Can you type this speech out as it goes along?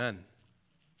Amen.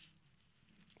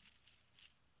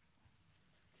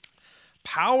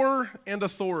 Power and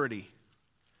authority. Do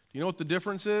you know what the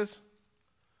difference is?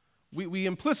 We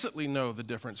implicitly know the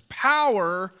difference.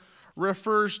 Power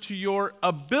refers to your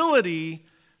ability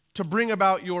to bring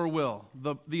about your will.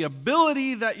 The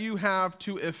ability that you have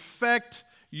to effect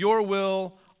your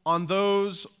will on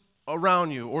those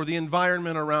around you or the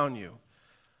environment around you.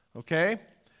 Okay?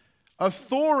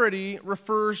 Authority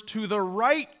refers to the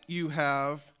right you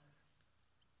have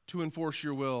to enforce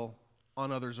your will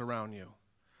on others around you.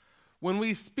 When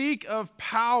we speak of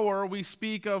power, we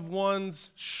speak of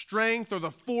one's strength or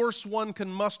the force one can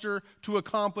muster to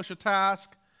accomplish a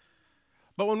task.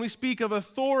 But when we speak of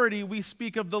authority, we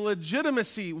speak of the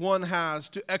legitimacy one has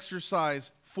to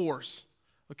exercise force.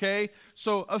 Okay?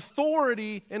 So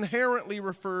authority inherently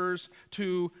refers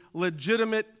to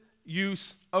legitimate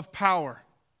use of power.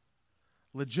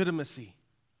 Legitimacy.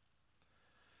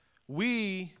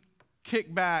 We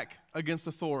kick back against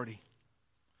authority.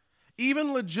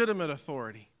 Even legitimate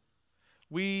authority.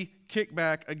 We kick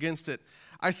back against it.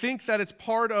 I think that it's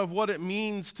part of what it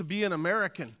means to be an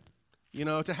American. You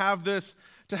know, to have this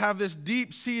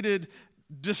deep-seated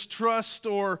distrust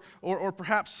or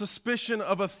perhaps suspicion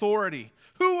of authority.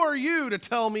 Who are you to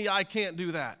tell me I can't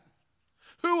do that?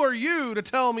 Who are you to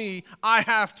tell me I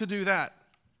have to do that?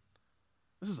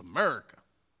 This is America.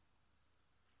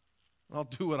 I'll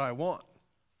do what I want.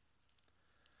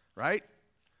 Right?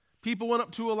 People went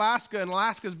up to Alaska, and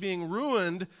Alaska's being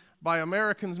ruined by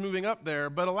Americans moving up there,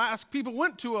 but people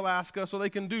went to Alaska so they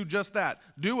can do just that.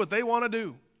 Do what they want to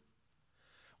do.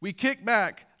 We kick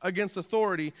back against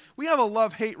authority. We have a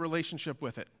love-hate relationship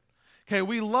with it. Okay,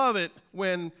 we love it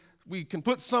when we can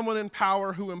put someone in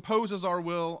power who imposes our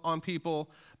will on people,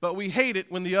 but we hate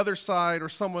it when the other side or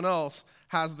someone else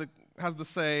has the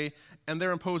say and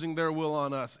they're imposing their will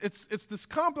on us. It's this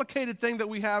complicated thing that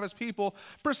we have as people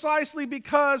precisely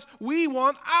because we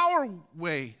want our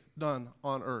way done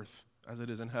on earth as it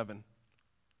is in heaven,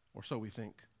 or so we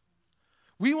think.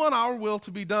 We want our will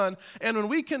to be done, and when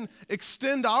we can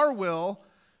extend our will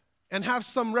and have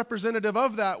some representative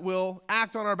of that will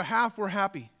act on our behalf, we're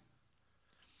happy.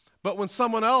 But when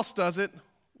someone else does it,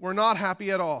 we're not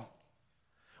happy at all.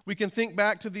 We can think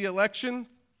back to the election.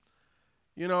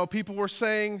 You know, people were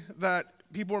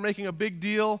making a big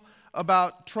deal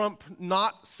about Trump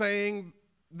not saying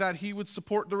that he would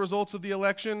support the results of the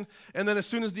election. And then as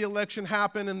soon as the election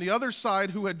happened and the other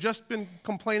side, who had just been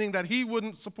complaining that he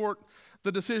wouldn't support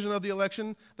the decision of the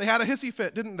election, they had a hissy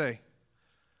fit, didn't they?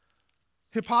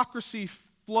 Hypocrisy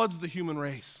floods the human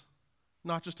race,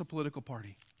 not just a political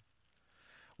party.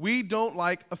 We don't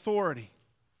like authority.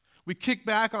 We kick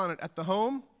back on it at the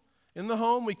home. In the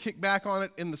home, we kick back on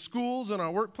it in the schools, in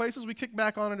our workplaces, we kick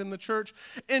back on it in the church.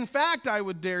 In fact, I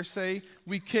would dare say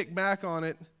we kick back on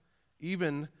it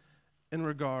even in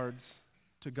regards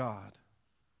to God.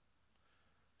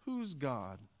 Who's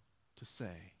God to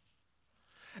say?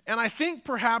 And I think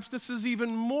perhaps this is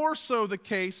even more so the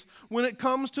case when it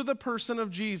comes to the person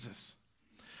of Jesus.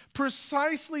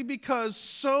 Precisely because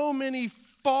so many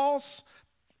false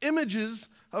images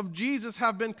of Jesus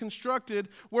have been constructed,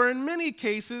 where in many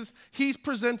cases he's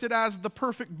presented as the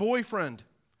perfect boyfriend,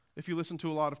 if you listen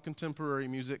to a lot of contemporary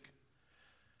music.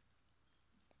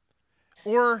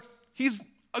 Or he's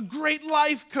a great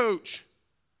life coach.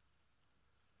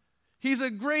 He's a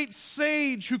great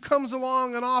sage who comes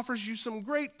along and offers you some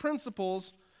great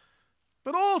principles,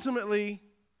 but ultimately,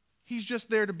 he's just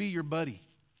there to be your buddy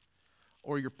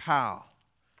or your pal.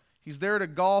 He's there to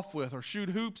golf with or shoot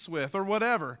hoops with or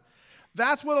whatever.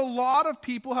 That's what a lot of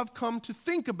people have come to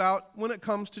think about when it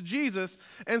comes to Jesus.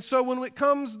 And so when it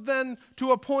comes then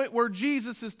to a point where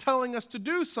Jesus is telling us to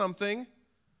do something,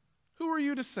 who are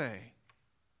you to say?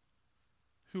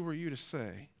 Who are you to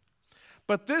say?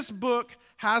 But this book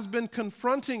has been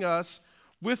confronting us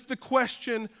with the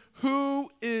question, who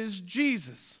is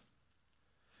Jesus?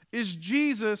 Is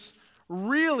Jesus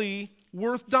really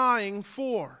worth dying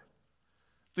for?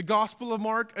 The Gospel of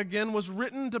Mark, again, was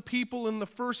written to people in the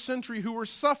first century who were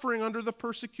suffering under the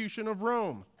persecution of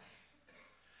Rome.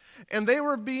 And they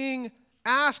were being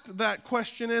asked that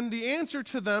question, and the answer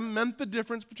to them meant the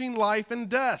difference between life and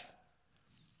death.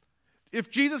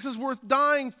 If Jesus is worth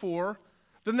dying for,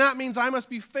 then that means I must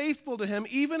be faithful to him,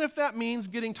 even if that means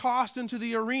getting tossed into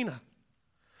the arena.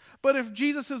 But if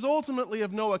Jesus is ultimately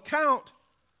of no account,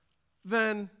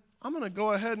 then I'm going to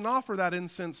go ahead and offer that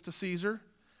incense to Caesar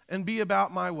and be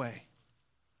about my way.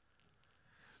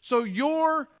 So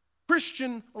your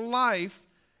Christian life,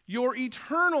 your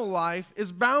eternal life,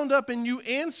 is bound up in you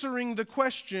answering the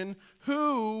question,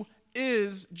 who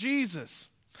is Jesus?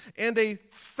 And a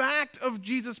fact of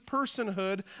Jesus'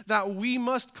 personhood that we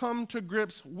must come to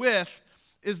grips with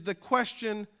is the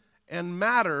question and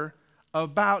matter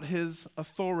about his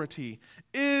authority.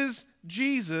 Is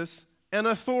Jesus an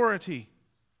authority?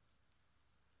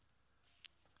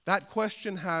 That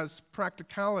question has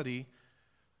practicality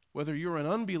whether you're an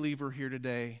unbeliever here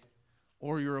today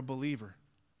or you're a believer.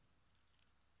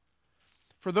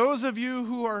 For those of you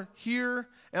who are here,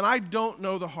 and I don't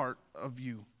know the heart of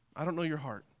you, I don't know your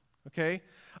heart, okay?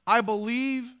 I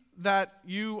believe that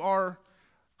you are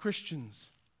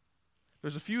Christians.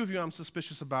 There's a few of you I'm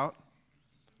suspicious about.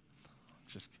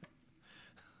 Just kidding.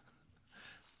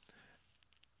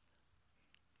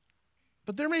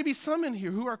 But there may be some in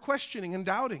here who are questioning and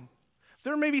doubting.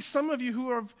 There may be some of you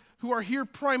who are here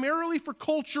primarily for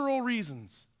cultural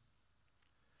reasons.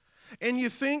 And you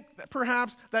think that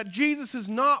perhaps that Jesus is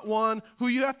not one who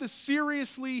you have to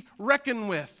seriously reckon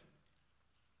with.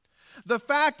 The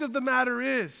fact of the matter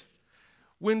is,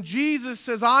 when Jesus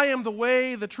says, I am the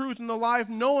way, the truth, and the life,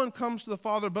 no one comes to the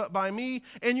Father but by me,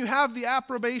 and you have the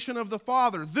approbation of the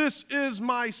Father, this is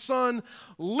my Son,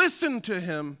 listen to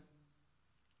him,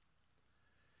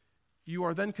 you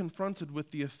are then confronted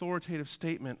with the authoritative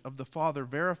statement of the Father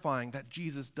verifying that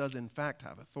Jesus does in fact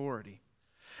have authority.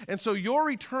 And so your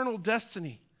eternal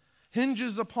destiny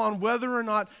hinges upon whether or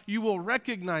not you will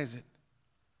recognize it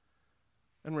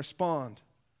and respond.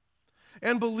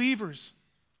 And believers,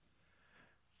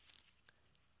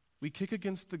 we kick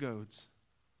against the goads.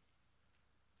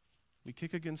 We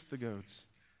kick against the goads.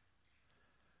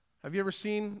 Have you ever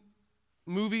seen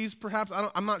movies, perhaps?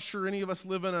 I'm not sure any of us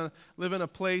live in a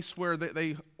place where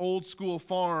they old school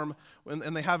farm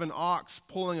and they have an ox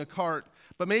pulling a cart.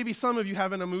 But maybe some of you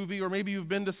have in a movie, or maybe you've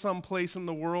been to some place in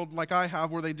the world like I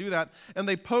have where they do that, and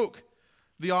they poke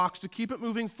the ox to keep it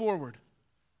moving forward.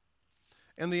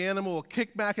 And the animal will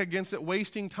kick back against it,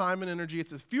 wasting time and energy.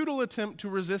 It's a futile attempt to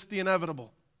resist the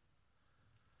inevitable.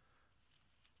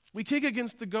 We kick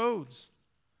against the goads.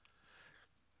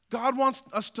 God wants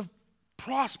us to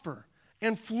prosper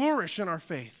and flourish in our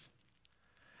faith.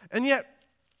 And yet,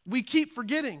 we keep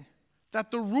forgetting that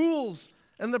the rules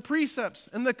and the precepts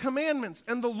and the commandments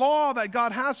and the law that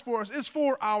God has for us is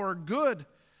for our good.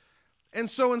 And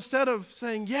so instead of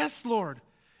saying, yes, Lord,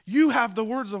 you have the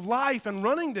words of life, and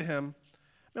running to him,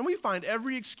 then we find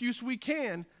every excuse we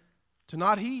can to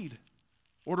not heed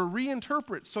or to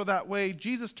reinterpret, so that way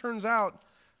Jesus turns out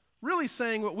really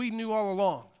saying what we knew all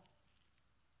along.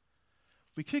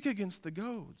 We kick against the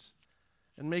goads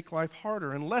and make life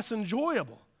harder and less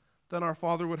enjoyable than our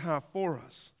Father would have for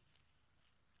us.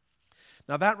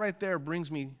 Now that right there brings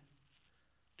me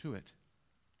to it.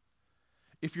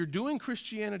 If you're doing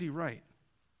Christianity right,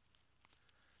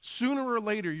 sooner or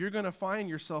later you're going to find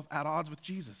yourself at odds with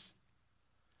Jesus,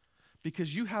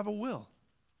 because you have a will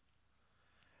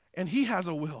and he has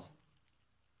a will,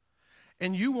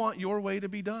 and you want your way to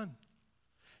be done.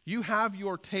 You have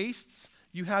your tastes,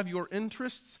 you have your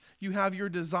interests, you have your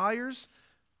desires,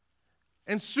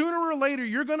 and sooner or later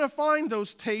you're going to find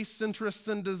those tastes, interests,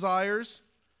 and desires,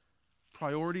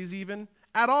 priorities even,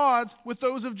 at odds with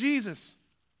those of Jesus.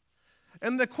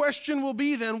 And the question will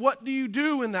be then, what do you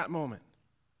do in that moment?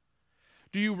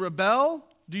 Do you rebel?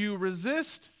 Do you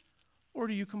resist? Or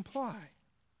do you comply?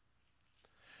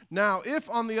 Now, if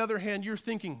on the other hand you're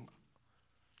thinking,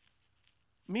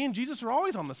 me and Jesus are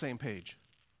always on the same page.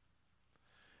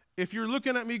 If you're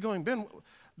looking at me going, Ben,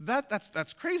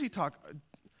 that's crazy talk.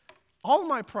 All of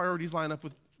my priorities line up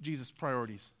with Jesus'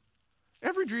 priorities.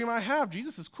 Every dream I have,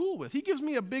 Jesus is cool with. He gives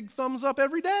me a big thumbs up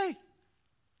every day.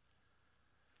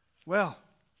 Well,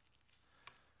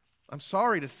 I'm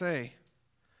sorry to say,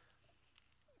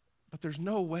 but there's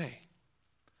no way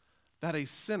that a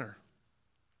sinner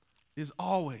is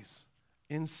always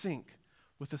in sync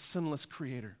with a sinless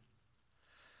Creator.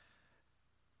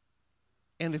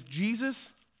 And if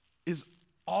Jesus is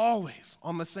always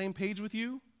on the same page with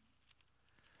you,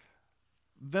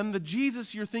 then the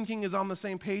Jesus you're thinking is on the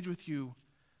same page with you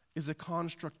is a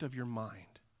construct of your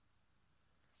mind.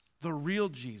 The real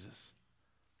Jesus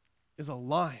is a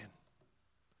lion,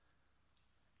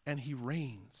 and he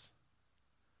reigns.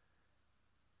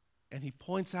 And he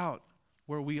points out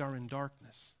where we are in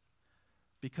darkness,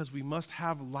 because we must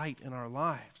have light in our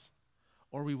lives,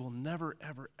 or we will never,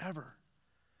 ever, ever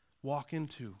walk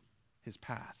into his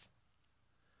path.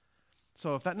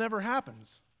 So if that never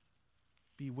happens,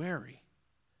 be wary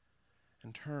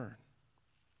and turn.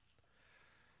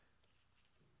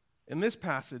 In this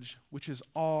passage, which is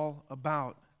all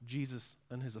about Jesus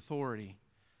and his authority,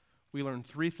 we learn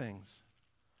three things.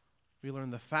 We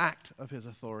learn the fact of his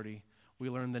authority, we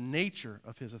learn the nature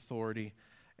of his authority,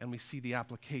 and we see the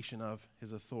application of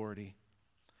his authority.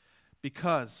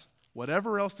 Because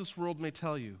whatever else this world may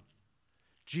tell you,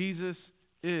 Jesus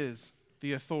is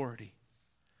the authority.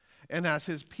 And as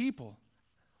his people,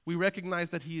 we recognize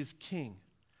that he is king.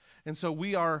 And so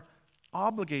we are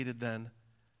obligated then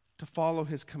to follow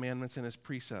his commandments and his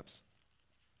precepts.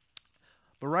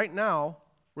 But right now,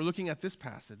 we're looking at this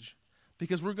passage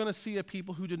because we're going to see a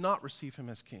people who did not receive him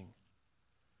as king.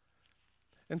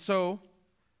 And so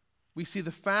we see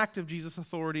the fact of Jesus'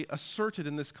 authority asserted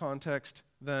in this context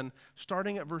then,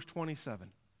 starting at verse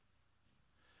 27.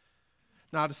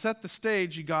 Now, to set the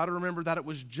stage, you got to remember that it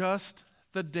was just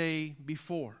the day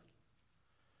before.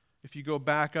 If you go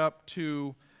back up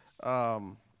to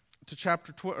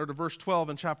chapter 12, or to verse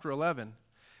 12 in chapter 11,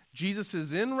 Jesus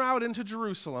is en route into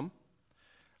Jerusalem.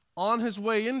 On his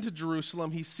way into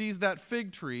Jerusalem, he sees that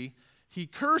fig tree. He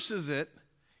curses it.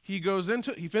 He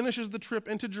finishes the trip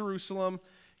into Jerusalem.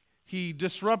 He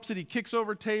disrupts it. He kicks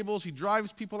over tables. He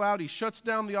drives people out. He shuts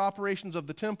down the operations of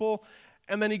the temple.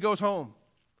 And then he goes home.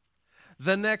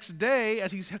 The next day,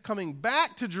 as he's coming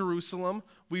back to Jerusalem,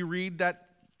 we read that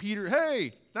Peter,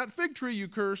 hey, that fig tree you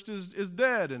cursed is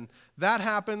dead. And that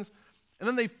happens. And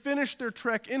then they finish their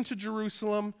trek into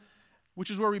Jerusalem, which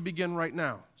is where we begin right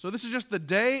now. So this is just the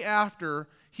day after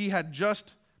he had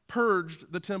just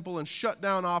purged the temple and shut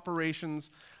down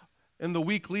operations in the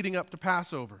week leading up to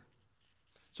Passover.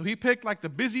 So he picked like the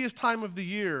busiest time of the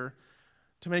year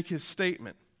to make his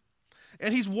statement.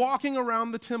 And he's walking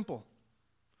around the temple.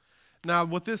 Now,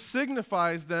 what this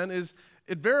signifies then is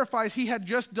it verifies he had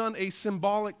just done a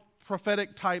symbolic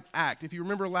prophetic type act. If you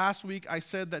remember last week, I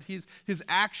said that his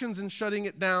actions in shutting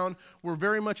it down were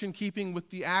very much in keeping with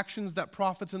the actions that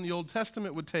prophets in the Old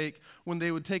Testament would take when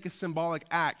they would take a symbolic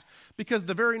act. Because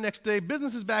the very next day,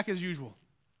 business is back as usual.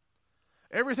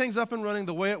 Everything's up and running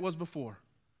the way it was before.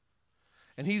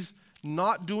 And he's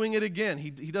not doing it again.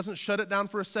 He doesn't shut it down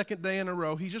for a second day in a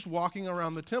row. He's just walking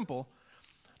around the temple.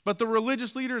 But the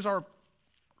religious leaders are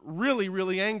really,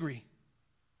 really angry.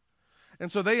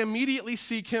 And so they immediately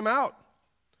seek him out.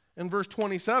 In verse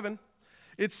 27,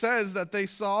 it says that they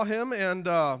saw him and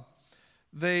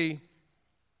they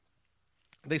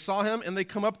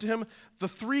come up to him, the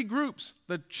three groups,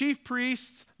 the chief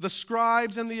priests, the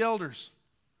scribes, and the elders.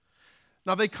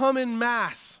 Now they come in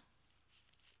mass.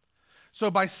 So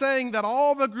by saying that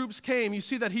all the groups came, you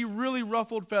see that he really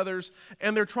ruffled feathers,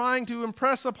 and they're trying to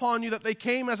impress upon you that they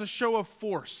came as a show of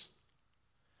force.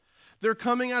 They're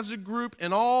coming as a group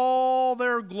in all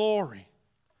their glory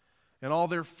and all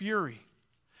their fury.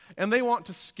 And they want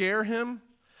to scare him.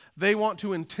 They want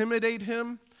to intimidate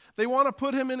him. They want to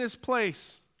put him in his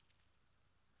place.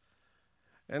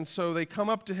 And so they come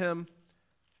up to him,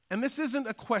 and this isn't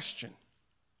a question,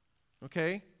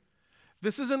 okay?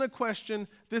 This isn't a question.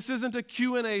 This isn't a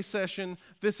Q&A session.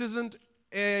 This isn't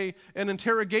an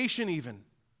interrogation even.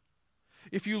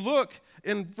 If you look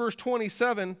in verse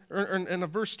 27, or in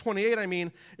verse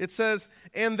 28, it says,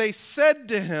 and they said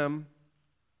to him,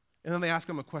 and then they ask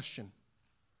him a question.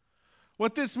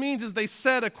 What this means is they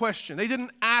said a question. They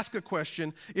didn't ask a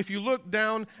question. If you look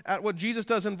down at what Jesus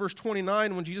does in verse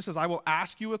 29, when Jesus says, I will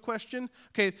ask you a question,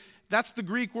 okay, that's the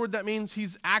Greek word that means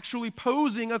he's actually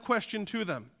posing a question to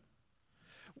them.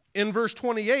 In verse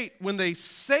 28, when they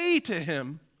say to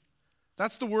him,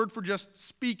 that's the word for just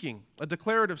speaking, a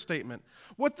declarative statement.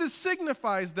 What this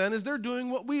signifies then is they're doing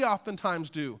what we oftentimes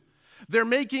do. They're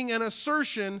making an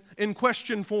assertion in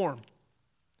question form.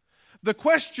 The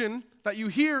question that you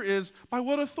hear is, by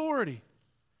what authority?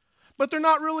 But they're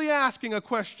not really asking a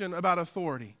question about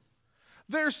authority.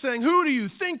 They're saying, who do you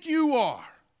think you are?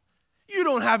 You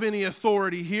don't have any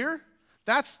authority here.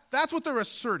 That's what they're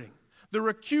asserting. They're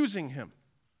accusing him,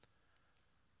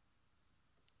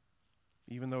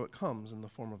 even though it comes in the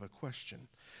form of a question.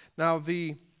 Now,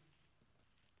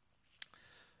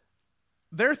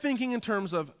 they're thinking in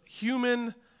terms of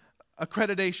human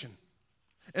accreditation.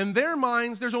 In their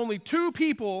minds, there's only two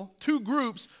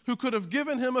groups who could have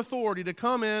given him authority to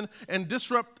come in and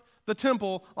disrupt the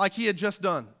temple like he had just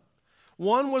done.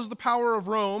 One was the power of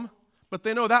Rome, but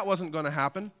they know that wasn't going to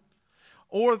happen.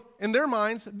 Or in their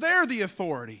minds, they're the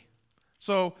authority.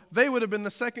 So they would have been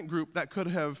the second group that could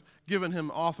have given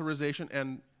him authorization,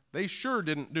 and they sure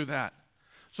didn't do that.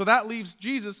 So that leaves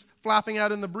Jesus flapping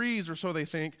out in the breeze, or so they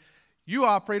think. You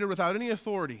operated without any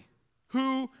authority.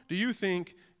 Who do you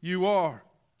think you are?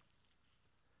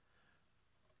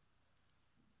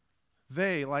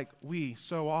 They, like we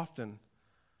so often,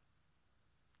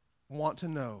 want to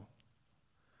know,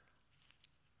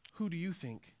 who do you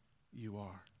think you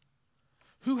are?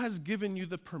 Who has given you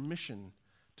the permission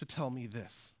to tell me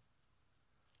this?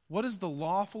 What is the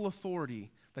lawful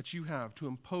authority that you have to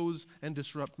impose and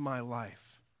disrupt my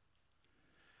life?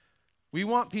 We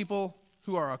want people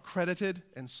who are accredited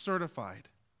and certified,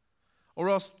 or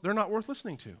else they're not worth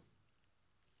listening to.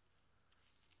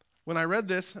 When I read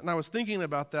this and I was thinking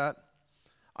about that,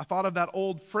 I thought of that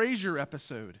old Frasier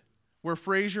episode where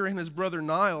Frasier and his brother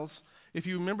Niles, if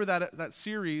you remember that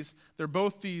series, they're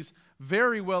both these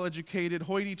very well-educated,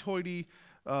 hoity-toity,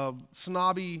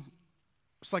 snobby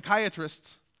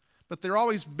psychiatrists, but they're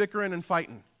always bickering and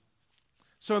fighting.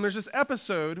 So there's this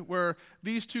episode where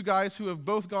these two guys who have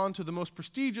both gone to the most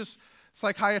prestigious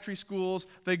psychiatry schools,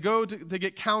 they go to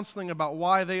get counseling about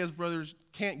why they as brothers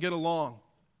can't get along.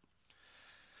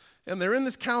 And they're in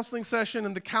this counseling session,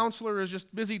 and the counselor is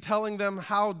just busy telling them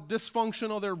how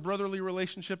dysfunctional their brotherly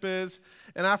relationship is.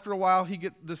 And after a while,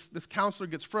 this counselor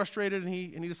gets frustrated, and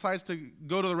he decides to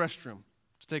go to the restroom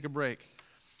to take a break.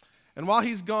 And while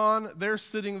he's gone, they're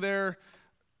sitting there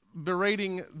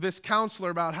berating this counselor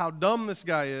about how dumb this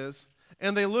guy is.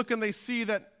 And they look and they see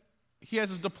that he has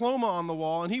his diploma on the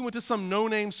wall, and he went to some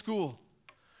no-name school.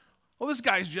 Well, this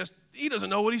guy's he doesn't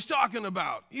know what he's talking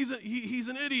about. He's an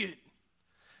idiot.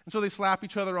 And so they slap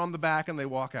each other on the back and they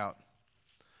walk out.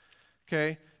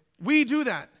 Okay? We do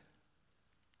that.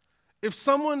 If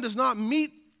someone does not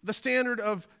meet the standard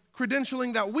of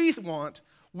credentialing that we want,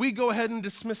 we go ahead and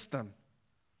dismiss them.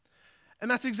 And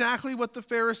that's exactly what the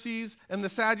Pharisees and the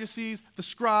Sadducees, the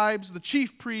scribes, the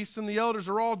chief priests, and the elders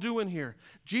are all doing here.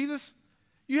 Jesus,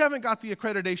 you haven't got the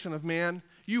accreditation of man.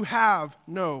 You have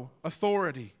no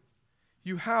authority.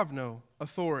 You have no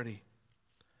authority.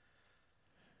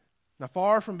 Now,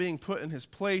 far from being put in his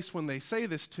place when they say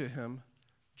this to him,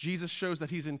 Jesus shows that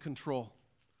he's in control.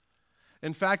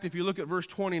 In fact, if you look at verse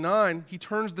 29, he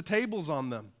turns the tables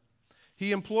on them.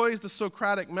 He employs the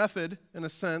Socratic method, in a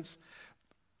sense,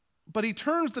 but he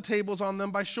turns the tables on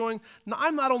them by showing,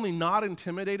 I'm not only not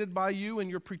intimidated by you and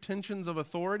your pretensions of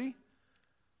authority,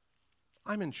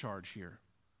 I'm in charge here.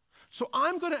 So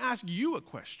I'm going to ask you a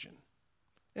question.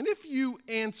 And if you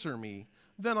answer me,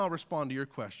 then I'll respond to your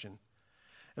question.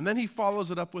 And then he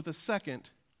follows it up with a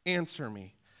second, answer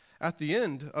me. At the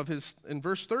end of in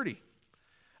verse 30,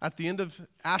 at the end of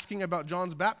asking about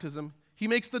John's baptism, he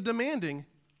makes the demanding,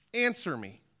 answer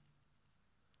me.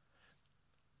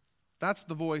 That's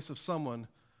the voice of someone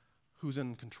who's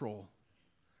in control.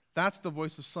 That's the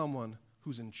voice of someone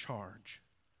who's in charge.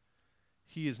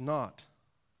 He is not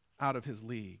out of his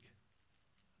league.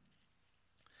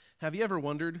 Have you ever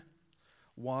wondered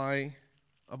why,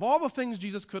 of all the things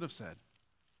Jesus could have said,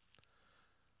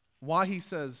 why he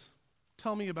says,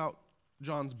 tell me about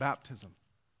John's baptism?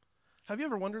 Have you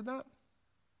ever wondered that?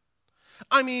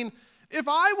 I mean, if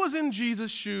I was in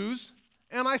Jesus' shoes,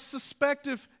 and I suspect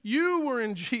if you were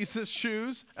in Jesus'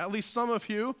 shoes, at least some of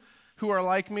you who are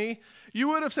like me, you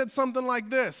would have said something like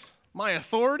this: my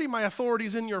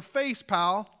authority's in your face,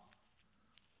 pal.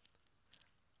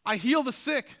 I heal the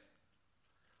sick.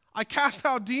 I cast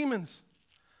out demons.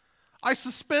 I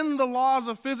suspend the laws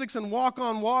of physics and walk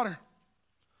on water.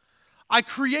 I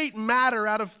create matter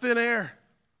out of thin air.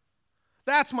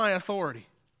 That's my authority.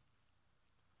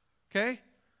 Okay?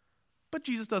 But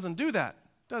Jesus doesn't do that,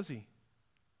 does he?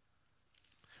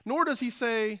 Nor does he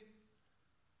say,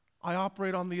 I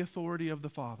operate on the authority of the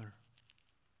Father.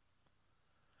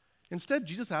 Instead,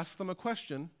 Jesus asks them a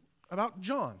question about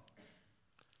John.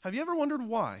 Have you ever wondered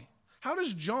why? How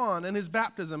does John and his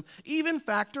baptism even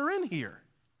factor in here?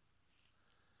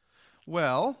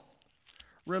 Well,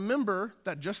 remember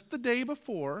that just the day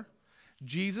before,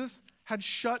 Jesus had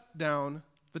shut down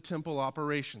the temple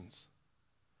operations.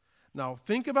 Now,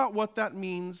 think about what that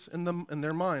means in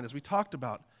their mind, as we talked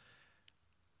about.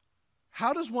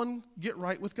 How does one get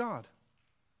right with God?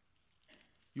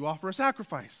 You offer a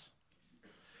sacrifice.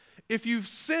 If you've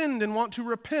sinned and want to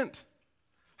repent,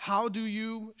 how do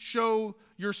you show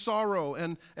your sorrow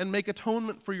and make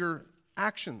atonement for your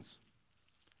actions?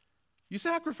 You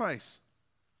sacrifice.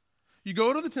 You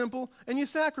go to the temple and you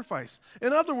sacrifice.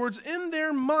 In other words, in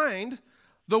their mind,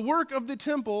 the work of the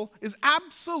temple is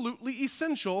absolutely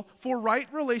essential for right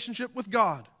relationship with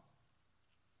God.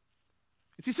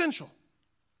 It's essential.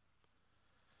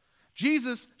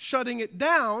 Jesus shutting it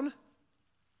down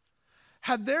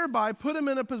had thereby put him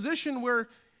in a position where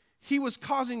he was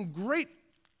causing great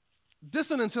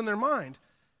dissonance in their mind.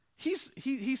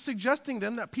 He's suggesting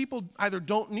then that people either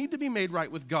don't need to be made right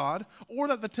with God or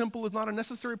that the temple is not a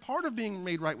necessary part of being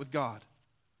made right with God.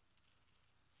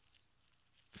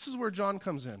 This is where John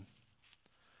comes in.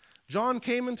 John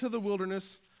came into the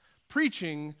wilderness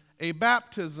preaching a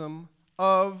baptism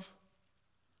of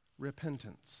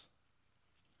repentance.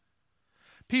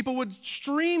 People would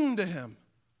stream to him.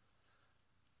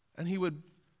 and he would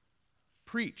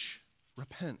preach,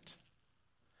 repent.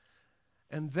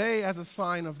 And they, as a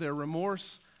sign of their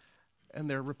remorse and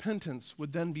their repentance,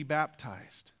 would then be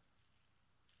baptized.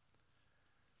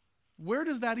 Where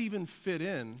does that even fit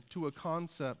in to a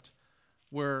concept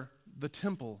where the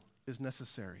temple is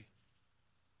necessary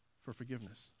for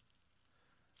forgiveness?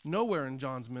 Nowhere in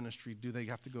John's ministry do they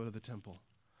have to go to the temple.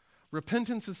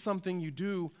 Repentance is something you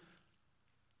do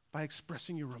by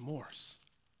expressing your remorse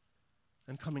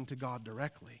and coming to God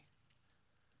directly.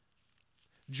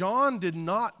 John did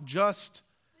not just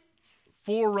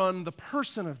forerun the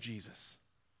person of Jesus.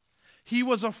 He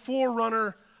was a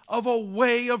forerunner of a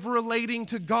way of relating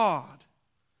to God.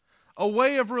 A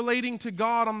way of relating to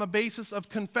God on the basis of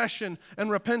confession and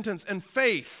repentance and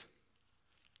faith.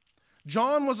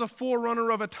 John was a forerunner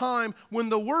of a time when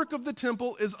the work of the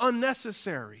temple is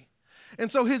unnecessary. And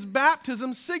so his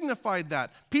baptism signified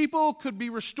that. People could be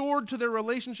restored to their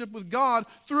relationship with God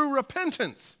through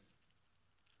repentance.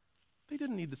 They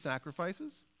didn't need the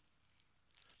sacrifices.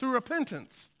 Through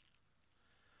repentance.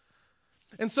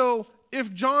 And so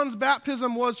if John's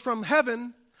baptism was from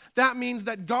heaven, that means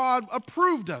that God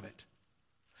approved of it.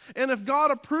 And if God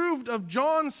approved of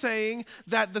John saying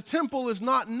that the temple is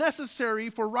not necessary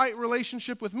for right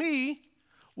relationship with me,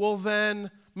 well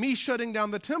then me shutting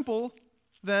down the temple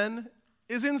then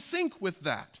is in sync with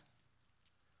that.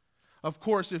 Of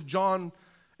course, if John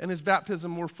and his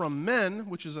baptism were from men,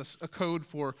 which is a code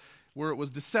for where it was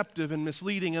deceptive and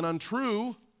misleading and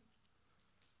untrue,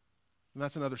 then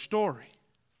that's another story.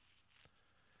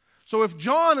 So if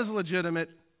John is legitimate,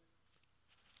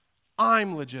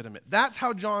 I'm legitimate. That's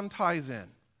how John ties in.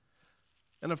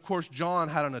 And of course, John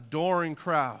had an adoring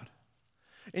crowd.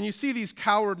 And you see these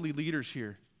cowardly leaders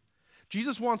here.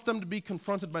 Jesus wants them to be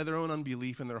confronted by their own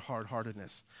unbelief and their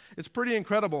hard-heartedness. It's pretty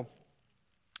incredible.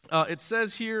 It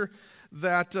says here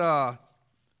that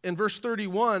in verse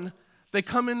 31, they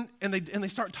come in and they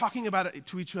start talking about it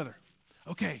to each other.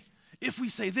 Okay, if we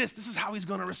say this is how he's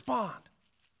going to respond.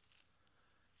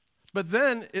 But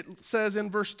then it says in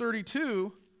verse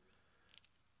 32,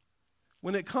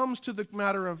 when it comes to the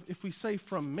matter of if we say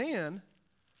from man,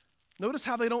 notice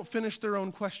how they don't finish their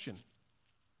own question.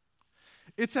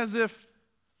 It's as if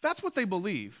that's what they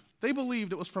believe. They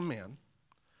believed it was from man,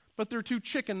 but they're too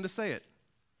chicken to say it.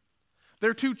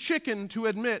 They're too chicken to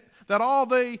admit that all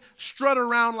they strut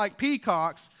around like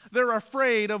peacocks, they're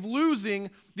afraid of losing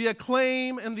the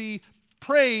acclaim and the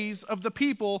praise of the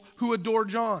people who adore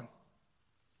John.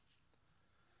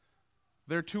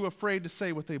 They're too afraid to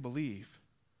say what they believe.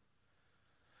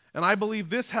 And I believe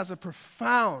this has a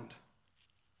profound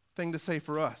thing to say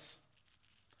for us.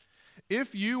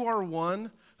 If you are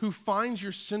one who finds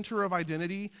your center of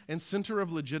identity and center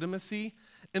of legitimacy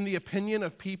in the opinion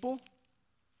of people,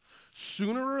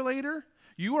 sooner or later,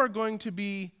 you are going to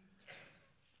be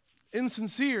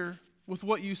insincere with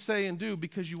what you say and do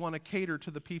because you want to cater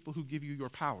to the people who give you your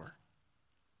power.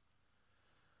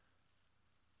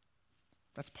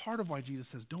 That's part of why Jesus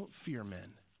says, don't fear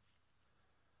men.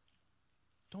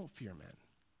 Don't fear men.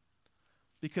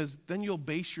 Because then you'll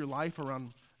base your life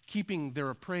around keeping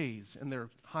their praise and their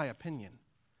high opinion.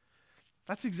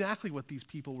 That's exactly what these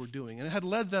people were doing, and it had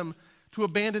led them to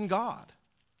abandon God.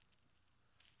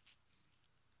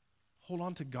 Hold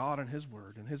on to God and His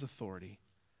word and His authority,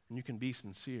 and you can be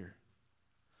sincere.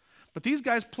 But these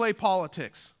guys play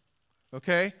politics,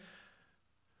 okay?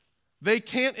 They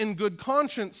can't in good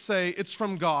conscience say it's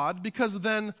from God because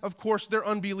then, of course, their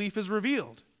unbelief is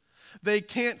revealed. They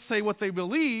can't say what they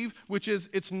believe, which is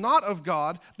it's not of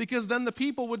God, because then the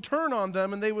people would turn on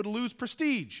them and they would lose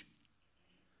prestige.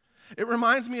 It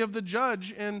reminds me of the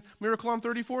judge in Miracle on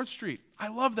 34th Street. I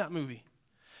love that movie.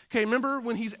 Okay, remember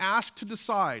when he's asked to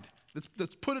decide,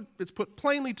 it's put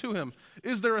plainly to him,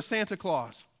 is there a Santa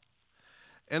Claus?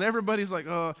 And everybody's like,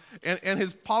 and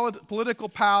his political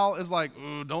pal is like,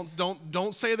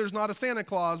 don't say there's not a Santa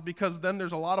Claus because then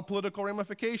there's a lot of political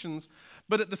ramifications.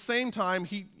 But at the same time,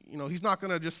 he's not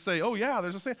going to just say, oh yeah,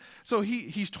 there's a Santa. So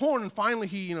he's torn, and finally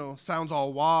he sounds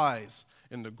all wise.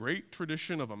 In the great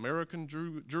tradition of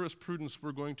American jurisprudence,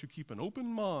 we're going to keep an open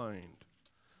mind,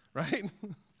 right?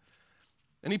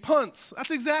 And he punts.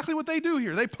 That's exactly what they do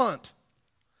here. They punt.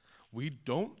 We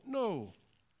don't know.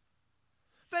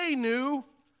 They knew.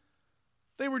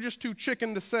 They were just too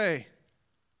chicken to say.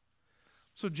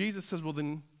 So Jesus says, well,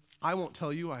 then I won't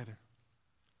tell you either.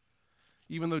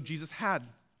 Even though Jesus had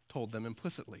told them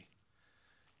implicitly.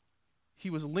 He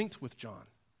was linked with John.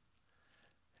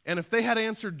 And if they had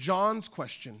answered John's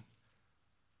question,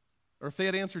 or if they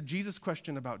had answered Jesus'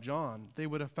 question about John, they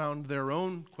would have found their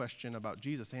own question about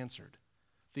Jesus answered.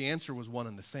 The answer was one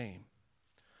and the same.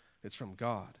 It's from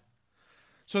God.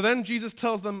 So then Jesus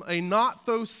tells them a not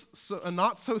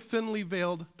so thinly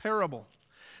veiled parable.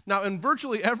 Now, in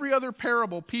virtually every other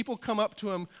parable, people come up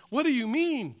to him, "What do you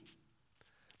mean?"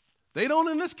 They don't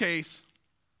in this case.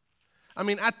 I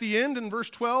mean, at the end in verse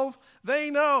 12,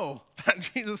 they know that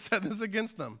Jesus said this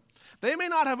against them. They may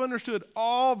not have understood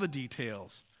all the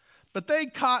details, but they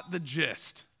caught the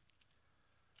gist.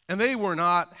 And they were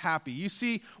not happy. You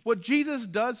see, what Jesus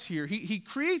does here, he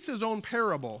creates his own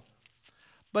parable,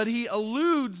 but he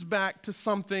alludes back to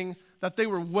something that they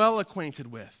were well acquainted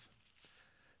with.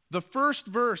 The first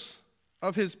verse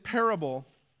of his parable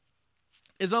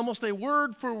is almost a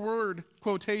word-for-word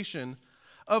quotation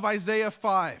of Isaiah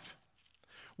 5,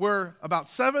 where about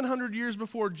 700 years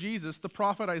before Jesus, the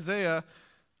prophet Isaiah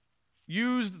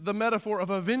used the metaphor of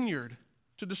a vineyard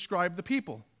to describe the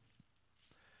people.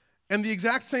 And the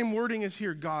exact same wording is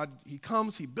here. God, he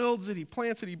comes, he builds it, he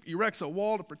plants it, he erects a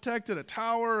wall to protect it, a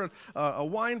tower, a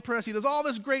wine press. He does all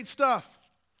this great stuff.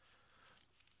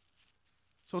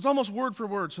 So it's almost word for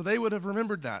word. So they would have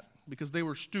remembered that because they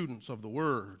were students of the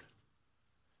word.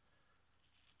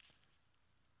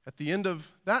 At the end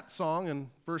of that song, in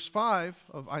verse 5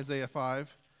 of Isaiah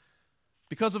 5,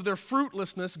 because of their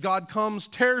fruitlessness, God comes,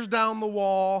 tears down the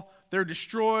wall, they're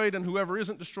destroyed, and whoever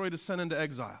isn't destroyed is sent into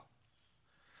exile.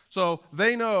 So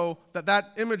they know that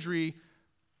that imagery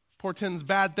portends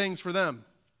bad things for them.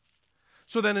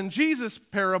 So then in Jesus'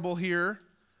 parable here,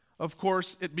 of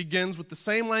course, it begins with the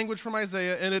same language from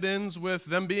Isaiah, and it ends with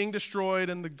them being destroyed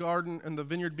and the garden and the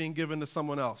vineyard being given to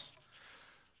someone else.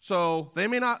 So they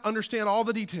may not understand all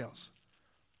the details,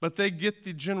 but they get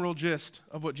the general gist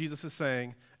of what Jesus is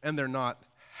saying, and they're not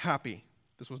happy.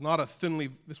 This was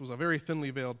a very thinly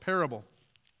veiled parable.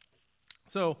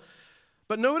 So,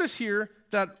 but notice here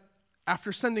that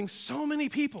after sending so many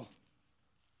people,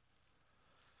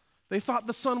 they thought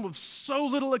the son was so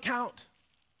little account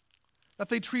that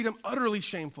they treat him utterly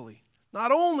shamefully.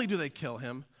 Not only do they kill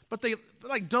him, but they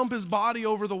dump his body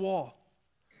over the wall.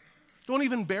 Don't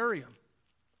even bury him,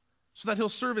 so that he'll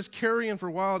serve as carrion for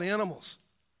wild animals.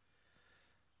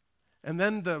 And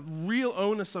then the real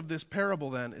onus of this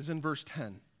parable then is in verse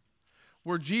 10,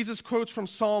 where Jesus quotes from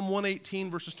Psalm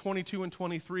 118, verses 22 and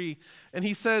 23, and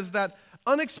he says that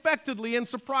unexpectedly and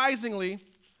surprisingly,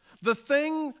 the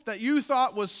thing that you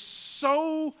thought was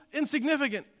so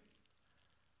insignificant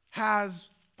has,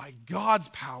 by God's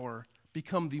power,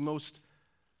 become the most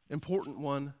important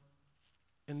one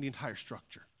in the entire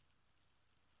structure.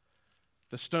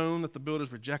 The stone that the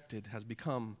builders rejected has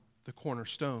become the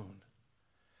cornerstone.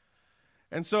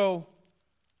 And so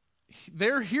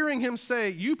they're hearing him say,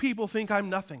 "You people think I'm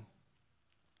nothing,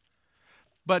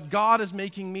 but God is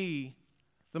making me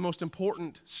the most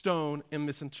important stone in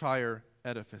this entire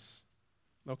edifice."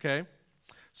 Okay?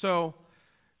 So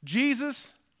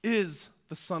Jesus is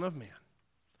the Son of Man.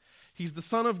 He's the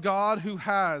Son of God who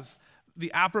has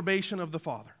the approbation of the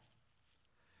Father.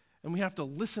 And we have to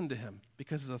listen to him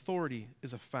because his authority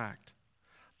is a fact.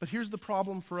 But here's the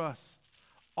problem for us.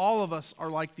 All of us are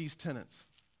like these tenants.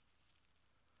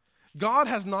 God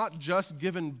has not just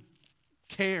given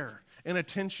care and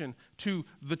attention to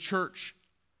the church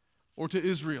or to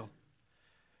Israel.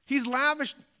 He's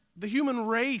lavished the human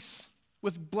race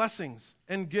with blessings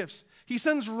and gifts. He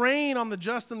sends rain on the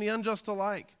just and the unjust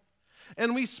alike.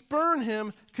 And we spurn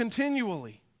him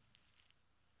continually.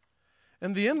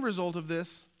 And the end result of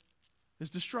this is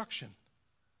destruction.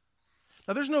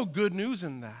 Now, there's no good news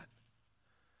in that.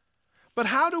 But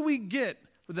how do we get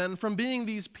then from being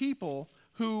these people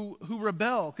who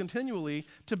rebel continually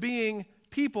to being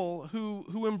people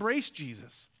who embrace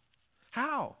Jesus?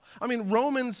 How? I mean,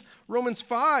 Romans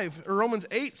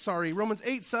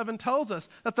 8:7 tells us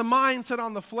that the mind set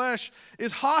on the flesh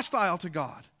is hostile to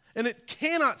God, and it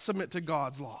cannot submit to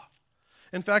God's law.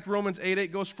 In fact, Romans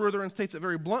 8:8 goes further and states it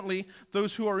very bluntly,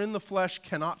 those who are in the flesh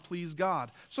cannot please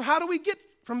God. So how do we get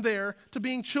from there to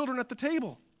being children at the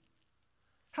table?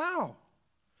 How?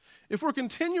 If we're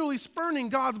continually spurning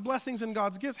God's blessings and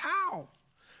God's gifts, how?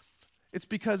 It's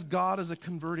because God is a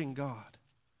converting God.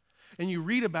 And you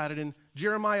read about it in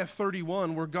Jeremiah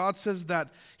 31, where God says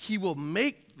that he will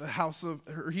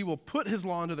he will put his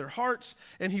law into their hearts,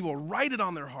 and he will write it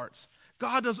on their hearts.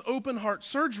 God does open heart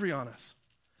surgery on us.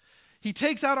 He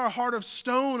takes out our heart of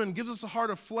stone and gives us a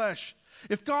heart of flesh.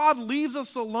 If God leaves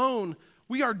us alone,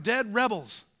 we are dead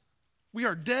rebels. We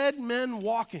are dead men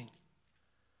walking.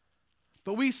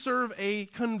 But we serve a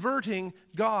converting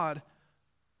God.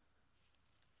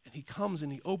 And he comes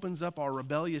and he opens up our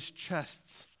rebellious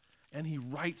chests, and he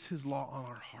writes his law on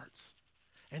our hearts.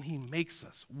 And he makes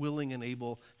us willing and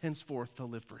able henceforth to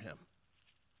live for him.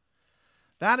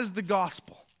 That is the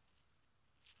gospel.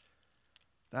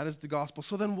 That is the gospel.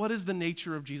 So then what is the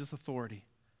nature of Jesus' authority?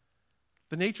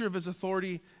 The nature of his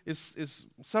authority is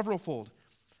severalfold.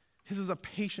 His is a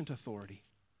patient authority.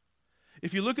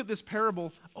 If you look at this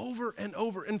parable over and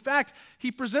over, in fact,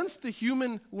 he presents the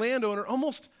human landowner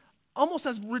almost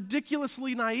as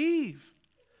ridiculously naive.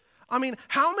 I mean,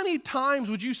 how many times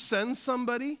would you send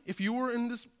somebody, if you were in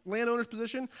this landowner's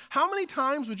position, how many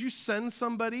times would you send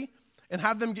somebody and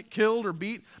have them get killed or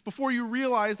beat before you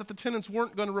realize that the tenants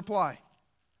weren't going to reply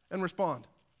and respond?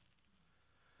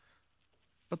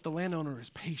 But the landowner is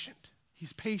patient.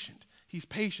 He's patient. He's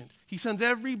patient. He sends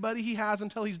everybody he has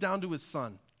until he's down to his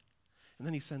son. And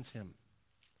then he sends him.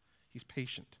 He's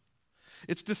patient.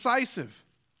 It's decisive.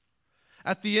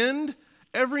 At the end,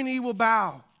 every knee will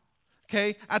bow.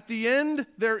 Okay? At the end,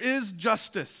 there is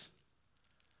justice.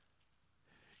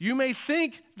 You may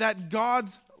think that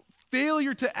God's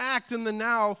failure to act in the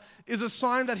now is a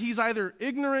sign that he's either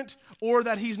ignorant or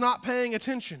that he's not paying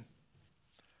attention.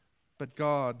 But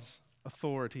God's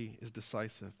authority is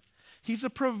decisive. He's a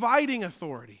providing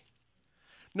authority.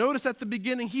 Notice at the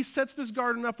beginning, he sets this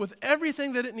garden up with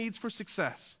everything that it needs for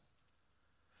success.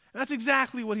 And that's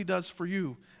exactly what he does for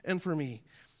you and for me.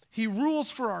 He rules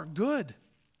for our good.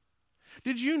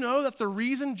 Did you know that the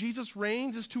reason Jesus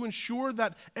reigns is to ensure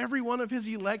that every one of his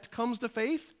elect comes to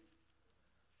faith?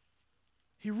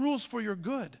 He rules for your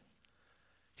good.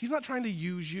 He's not trying to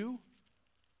use you.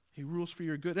 He rules for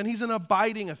your good. And he's an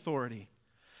abiding authority.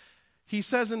 He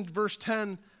says in verse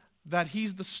 10 that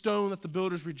he's the stone that the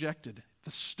builders rejected.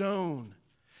 The stone.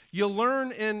 You'll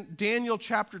learn in Daniel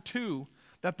chapter 2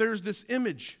 that there's this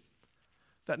image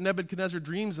that Nebuchadnezzar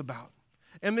dreams about.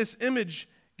 And this image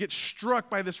gets struck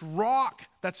by this rock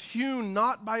that's hewn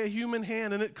not by a human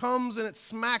hand, and it comes and it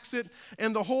smacks it,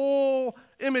 and the whole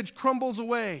image crumbles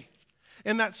away.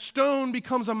 And that stone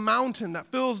becomes a mountain that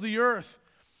fills the earth.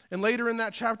 And later in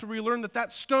that chapter, we learn that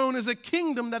that stone is a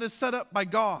kingdom that is set up by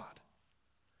God.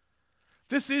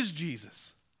 This is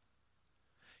Jesus.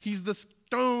 He's the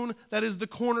stone that is the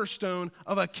cornerstone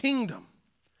of a kingdom,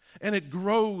 and it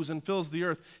grows and fills the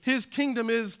earth. His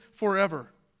kingdom is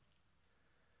forever.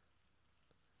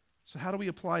 So how do we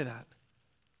apply that?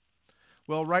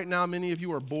 Well, right now, many of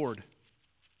you are bored.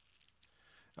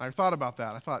 I thought about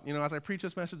that. I thought, as I preach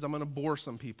this message, I'm going to bore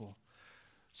some people.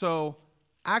 So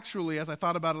actually, as I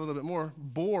thought about it a little bit more,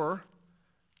 BORE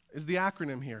is the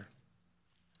acronym here.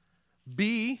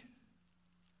 B,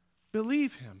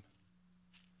 believe him.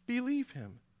 Believe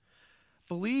him.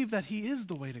 Believe that he is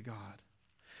the way to God.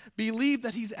 Believe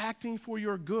that he's acting for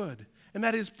your good and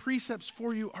that his precepts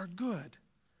for you are good.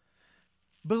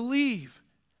 Believe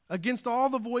against all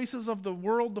the voices of the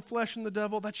world, the flesh, and the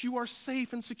devil that you are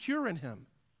safe and secure in him.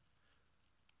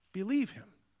 Believe him.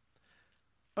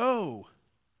 Oh,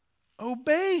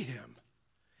 obey him.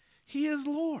 He is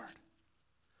Lord.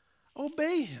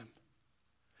 Obey him.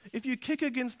 If you kick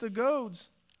against the goads,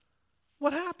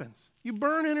 what happens? You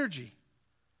burn energy.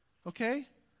 Okay?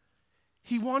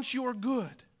 He wants your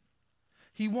good.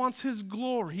 He wants his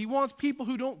glory. He wants people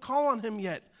who don't call on him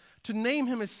yet to name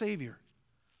him as Savior.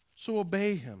 So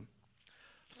obey him.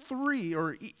 3,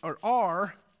 or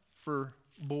R for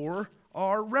BORE,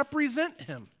 R, represent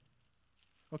him.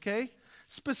 Okay?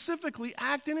 Specifically,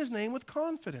 act in his name with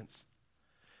confidence.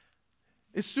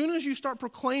 As soon as you start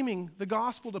proclaiming the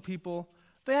gospel to people,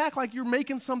 they act like you're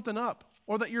making something up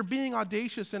or that you're being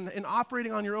audacious and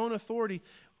operating on your own authority.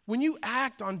 When you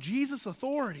act on Jesus'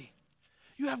 authority,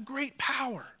 you have great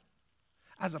power.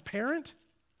 As a parent,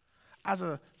 as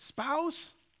a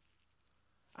spouse,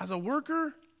 as a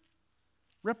worker,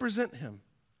 represent him.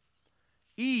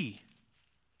 E,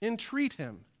 entreat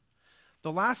him.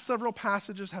 The last several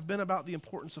passages have been about the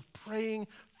importance of praying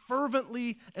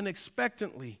fervently and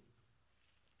expectantly.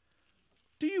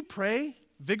 Do you pray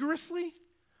vigorously?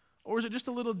 Or is it just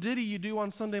a little ditty you do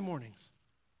on Sunday mornings?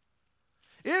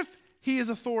 If he is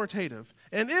authoritative,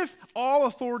 and if all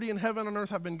authority in heaven and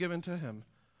earth have been given to him,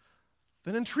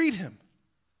 then entreat him.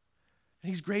 And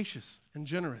he's gracious and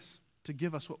generous to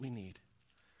give us what we need.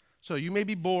 So you may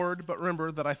be bored, but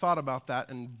remember that I thought about that,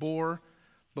 and BORE,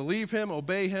 believe him,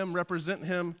 obey him, represent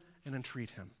him, and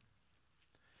entreat him.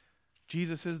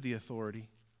 Jesus is the authority.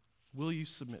 Will you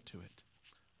submit to it?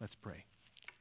 Let's pray.